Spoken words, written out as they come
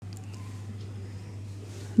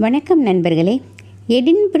வணக்கம் நண்பர்களே.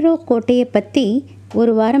 எடின்பரோ கோட்டையை பற்றி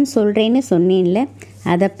ஒரு வாரம் சொல்கிறேன்னு சொன்னேன்ல,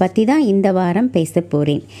 அதை பற்றி தான் இந்த வாரம் பேச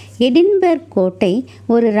போகிறேன். எடின்பர்க் கோட்டை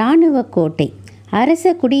ஒரு இராணுவ கோட்டை,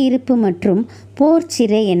 அரச குடியிருப்பு மற்றும் போர்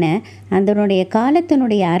சிறை என அதனுடைய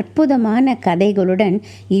காலத்தினுடைய அற்புதமான கதைகளுடன்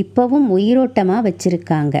இப்போவும் உயிரோட்டமாக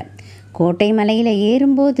வச்சுருக்காங்க. கோட்டை மலையில்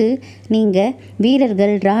ஏறும்போது நீங்கள்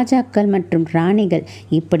வீரர்கள், ராஜாக்கள் மற்றும் ராணிகள்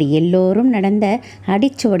இப்படி எல்லோரும் நடந்த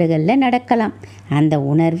அடிச்சுவடுகளில் நடக்கலாம். அந்த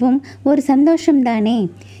உணர்வும் ஒரு சந்தோஷம்தானே.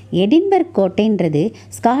 எடின்பர்க் கோட்டைன்றது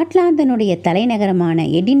ஸ்காட்லாந்தினுடைய தலைநகரமான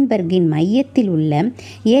எடின்பர்கின் மையத்தில் உள்ள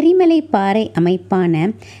எரிமலை பாறை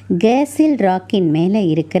அமைப்பான கேசில் ராக்கின் மேலே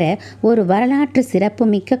இருக்கிற ஒரு வரலாற்று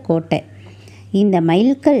சிறப்புமிக்க கோட்டை. இந்த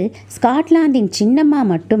மைல்கல் ஸ்காட்லாந்தின் சின்னமாக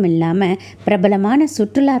மட்டும் இல்லாமல் பிரபலமான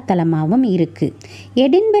சுற்றுலாத்தலமாகவும் இருக்குது.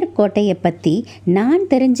 எடின்பர்க் கோட்டையை பற்றி நான்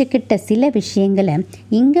தெரிஞ்சுக்கிட்ட சில விஷயங்களை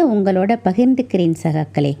இங்கே உங்களோட பகிர்ந்துக்கிறேன்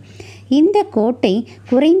சகாக்களே. இந்த கோட்டை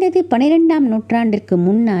குறைந்தது 12ஆம் நூற்றாண்டிற்கு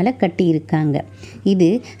முன்னால் கட்டியிருக்காங்க. இது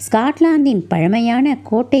ஸ்காட்லாந்தின் பழமையான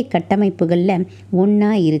கோட்டை கட்டமைப்புகளில்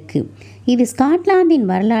ஒன்றா இருக்குது. இது ஸ்காட்லாந்தின்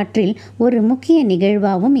வரலாற்றில் ஒரு முக்கிய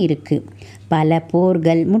நிகழ்வாகவும் இருக்குது. பல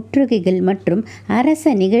போர்கள், முற்றுகைகள் மற்றும்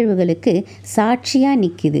அரச நிகழ்வுகளுக்கு சாட்சியாக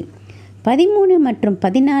நிற்குது. 13 மற்றும்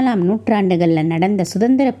 14ஆம் நூற்றாண்டுகளில் நடந்த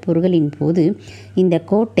சுதந்திர போர்களின் போது இந்த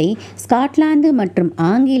கோட்டை ஸ்காட்லாந்து மற்றும்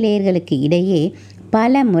ஆங்கிலேயர்களுக்கு இடையே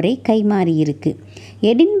பல முறை கைமாறியிருக்கு.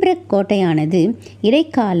 எடின்பர்க் கோட்டையானது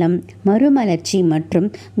இடைக்காலம், மறுமலர்ச்சி மற்றும்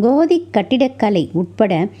கோதிக் கட்டிடக்கலை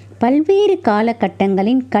உட்பட பல்வேறு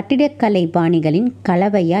காலகட்டங்களின் கட்டிடக்கலை பாணிகளின்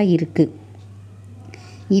கலவையாக இருக்குது.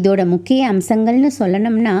 இதோட முக்கிய அம்சங்கள்னு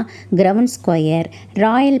சொல்லணும்னா ground square,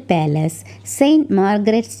 Royal palace, Saint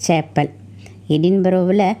Margarets Chappell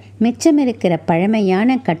எடின்பரோவில் மிச்சம் இருக்கிற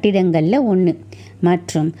பழமையான கட்டிடங்களில் ஒன்று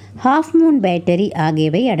மற்றும் ஹாஃப் மூன் பேட்டரி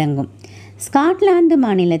ஆகியவை அடங்கும். ஸ்காட்லாந்து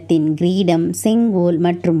மாநிலத்தின் கிரீடம், செங்கோல்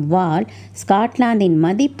மற்றும் வால், ஸ்காட்லாந்தின்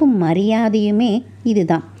மதிப்பும் மரியாதையுமே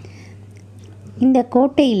இதுதான். இந்த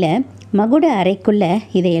கோட்டையில் மகுட அறைக்குள்ளே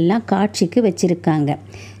இதையெல்லாம் காட்சிக்கு வச்சுருக்காங்க.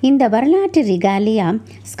 இந்த வரலாற்று ரிகாலியா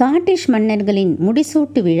ஸ்காட்டிஷ் மன்னர்களின்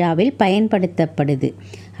முடிசூட்டு விழாவில் பயன்படுத்தப்படுது.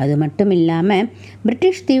 அது மட்டும் இல்லாமல்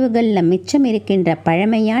பிரிட்டிஷ் தீவுகளில் மிச்சம் இருக்கின்ற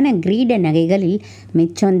பழமையான கிரீட நகைகளில்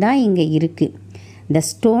மிச்சம்தான் இங்கே இருக்குது. த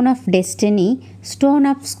stone of destiny, stone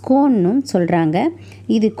of ஸ்கோன்னும் சொல்கிறாங்க.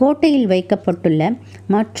 இது கோட்டையில் வைக்கப்பட்டுள்ள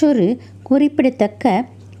மற்றொரு குறிப்பிடத்தக்க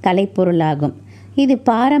கலைப்பொருளாகும். இது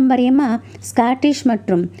பாரம்பரியமாக ஸ்காட்டிஷ்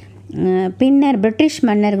மற்றும் பின்னர் பிரிட்டிஷ்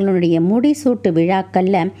மன்னர்களுடைய முடிசூட்டு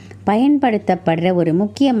விழாக்களில் பயன்படுத்தப்படுற ஒரு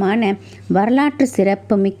முக்கியமான வரலாற்று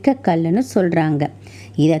சிறப்பு மிக்க கல்லுன்னு சொல்கிறாங்க.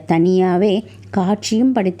 இதை தனியாகவே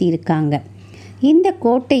காட்சியும் படுத்தியிருக்காங்க. இந்த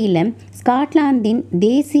கோட்டையில் ஸ்காட்லாந்தின்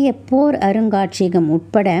தேசிய போர் அருங்காட்சியகம்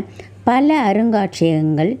உட்பட பல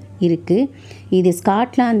அருங்காட்சியகங்கள் இருக்குது. இது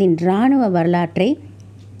ஸ்காட்லாந்தின் இராணுவ வரலாற்றை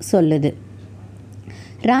சொல்லுது.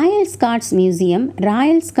 Royal Scott's museum,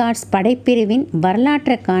 Royal Scott's படைப்பிரிவின்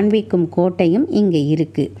வரலாற்றை காண்பிக்கும் கோட்டையும் இங்கே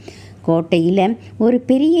இருக்குது. கோட்டையில் ஒரு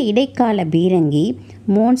பெரிய இடைக்கால பீரங்கி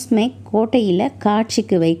மோன்ஸ்மெக் கோட்டையில்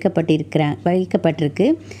காட்சிக்கு வைக்கப்பட்டிருக்கு.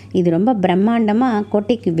 இது ரொம்ப பிரம்மாண்டமாக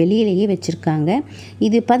கோட்டைக்கு வெளியிலேயே வச்சுருக்காங்க.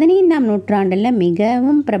 இது 15ஆம் நூற்றாண்டில்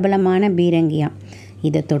மிகவும் பிரபலமான பீரங்கியாம்.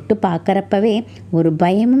 இதை தொட்டு பார்க்குறப்பவே ஒரு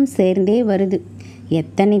பயமும் சேர்ந்தே வருது.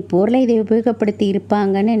 எத்தனை போரில் இதை உபயோகப்படுத்தி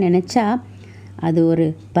இருப்பாங்கன்னு நினச்சா அது ஒரு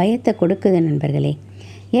பயத்தை கொடுக்குது நண்பர்களே.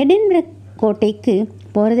 எடின்பர்க் கோட்டைக்கு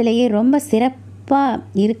போகிறதுலையே ரொம்ப சிறப்பாக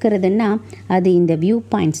இருக்கிறதுன்னா அது இந்த வியூ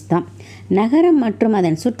பாயிண்ட்ஸ் தான். நகரம் மற்றும்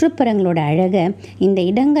அதன் சுற்றுப்புறங்களோட அழகை இந்த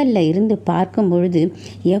இடங்களில் இருந்து பார்க்கும் பொழுது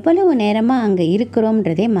எவ்வளவு நேரமாக அங்கே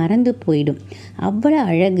இருக்கிறோம்ன்றதே மறந்து போயிடும். அவ்வளோ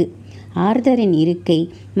அழகு. ஆர்தரின் இருக்கை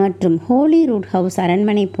மற்றும் ஹோலிரூட் ஹவுஸ்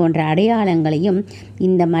அரண்மனை போன்ற அடையாளங்களையும்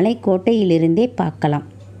இந்த மலைக்கோட்டையிலிருந்தே பார்க்கலாம்.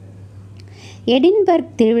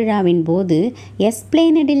 எடின்பர்க் திருவிழாவின் போது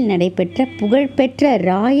எஸ்பிளேனடில் நடைபெற்ற புகழ்பெற்ற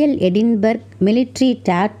ராயல் எடின்பர்க் மிலிட்ரி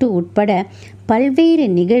டாட்டூ உட்பட பல்வேறு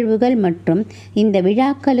நிகழ்வுகள் மற்றும் இந்த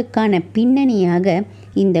விழாக்களுக்கான பின்னணியாக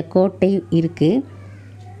இந்த கோட்டை இருக்குது.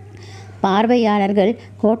 பார்வையாளர்கள்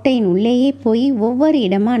கோட்டையின் உள்ளேயே போய் ஒவ்வொரு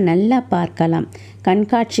இடமாக நல்லா பார்க்கலாம்.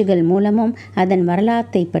 கண்காட்சிகள் மூலமும் அதன்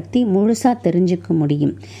வரலாற்றை பற்றி முழுசாக தெரிஞ்சுக்க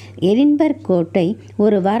முடியும். எடின்பர்க் கோட்டை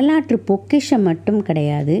ஒரு வரலாற்று பொக்கிஷம் மட்டும்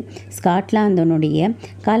கிடையாது, ஸ்காட்லாந்தினுடைய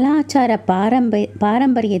கலாச்சார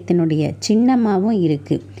பாரம்பரியத்தினுடைய சின்னமாகவும்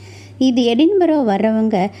இருக்குது. இது எடின்பரோ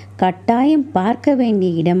வர்றவங்க கட்டாயம் பார்க்க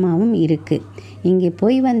வேண்டிய இடமாகவும் இருக்குது. இங்கே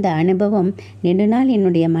போய் வந்த அனுபவம் நெடுநாள்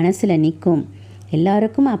என்னுடைய மனசில் நிற்கும்.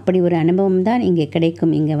 எல்லாருக்கும் அப்படி ஒரு அனுபவம் தான் இங்கே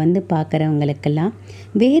கிடைக்கும். இங்கே வந்து பார்க்குறவங்களுக்கெல்லாம்.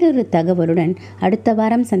 வேறொரு தகவலுடன் அடுத்த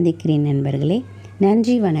வாரம் சந்திக்கிறேன் நண்பர்களே.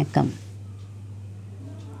 நன்றி, வணக்கம்.